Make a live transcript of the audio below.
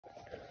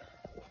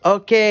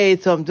Okay,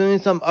 so I'm doing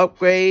some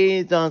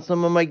upgrades on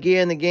some of my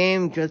gear in the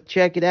game. Just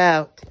check it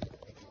out.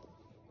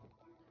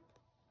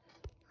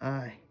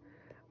 I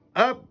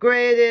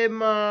upgraded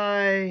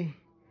my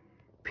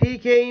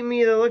PK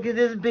meter. Look at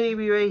this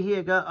baby right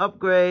here. Got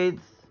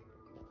upgrades.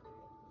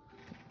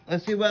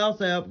 Let's see what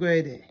else I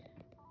upgraded.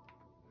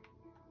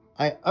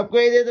 I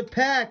upgraded the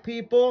pack,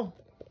 people.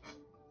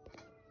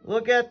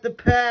 Look at the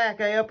pack.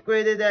 I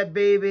upgraded that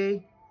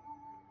baby.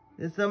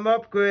 There's some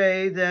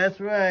upgrades. That's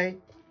right.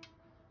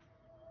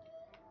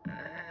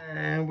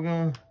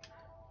 And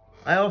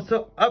I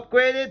also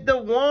upgraded the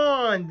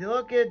wand.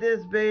 Look at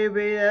this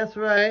baby. That's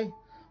right.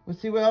 Let's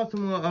see what else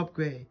I'm gonna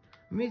upgrade.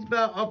 Let me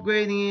about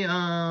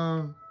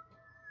upgrading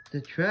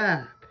the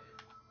trap.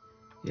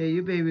 Yeah,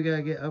 you baby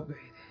gotta get upgraded.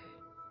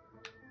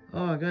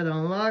 Oh, I gotta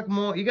unlock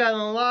more. You gotta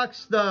unlock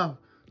stuff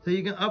so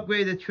you can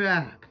upgrade the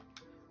trap.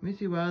 Let me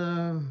see what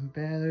other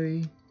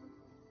battery.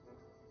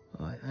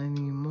 Oh, I need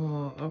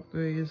more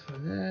upgrades for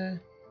that.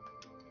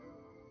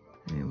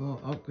 I need more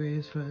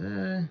upgrades for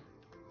that.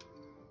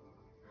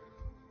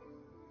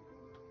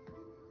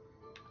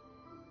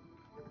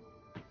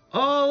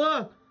 Oh,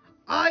 look!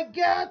 I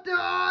got the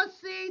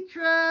RC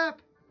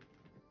trap!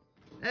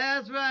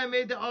 That's right, I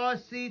made the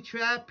RC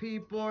trap,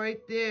 people,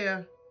 right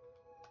there.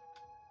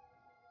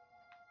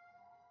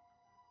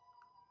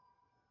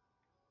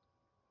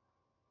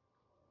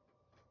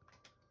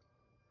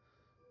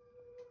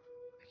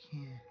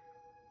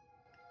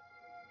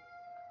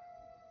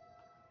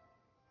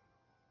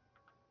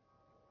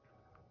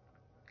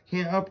 I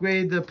can't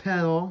upgrade the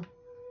pedal.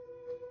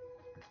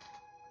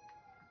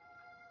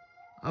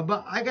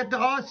 But I got the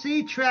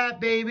RC trap,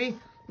 baby.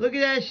 Look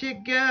at that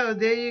shit go.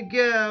 There you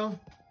go.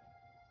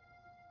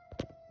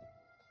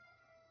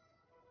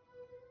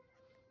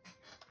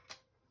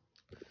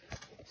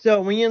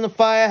 So when you're in the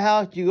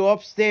firehouse, you go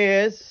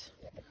upstairs.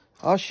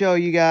 I'll show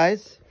you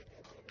guys.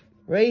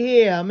 Right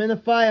here, I'm in the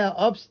fire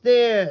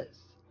upstairs.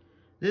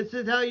 This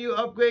is how you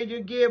upgrade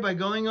your gear, by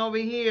going over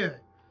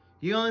here.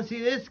 You're gonna see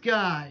this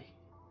guy.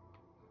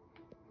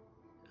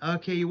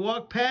 Okay, you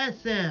walk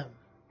past him.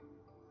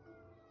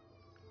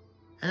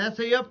 And that's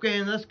how you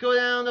upgrade. And let's go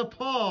down the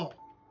pole.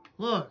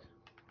 Look.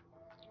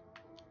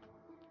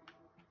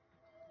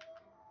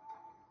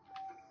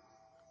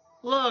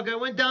 Look, I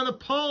went down the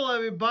pole,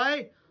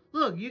 everybody.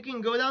 Look, you can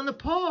go down the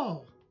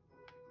pole.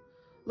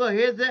 Look,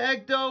 here's the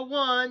Ecto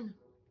 1.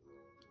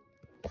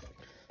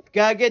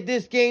 Gotta get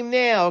this game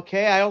now,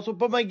 okay? I also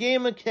put my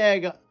gamer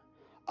tag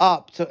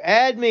up. So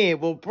add me.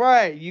 We'll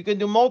play. You can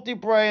do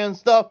multiplayer and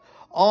stuff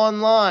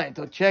online.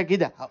 So check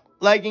it out.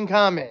 Like and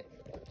comment.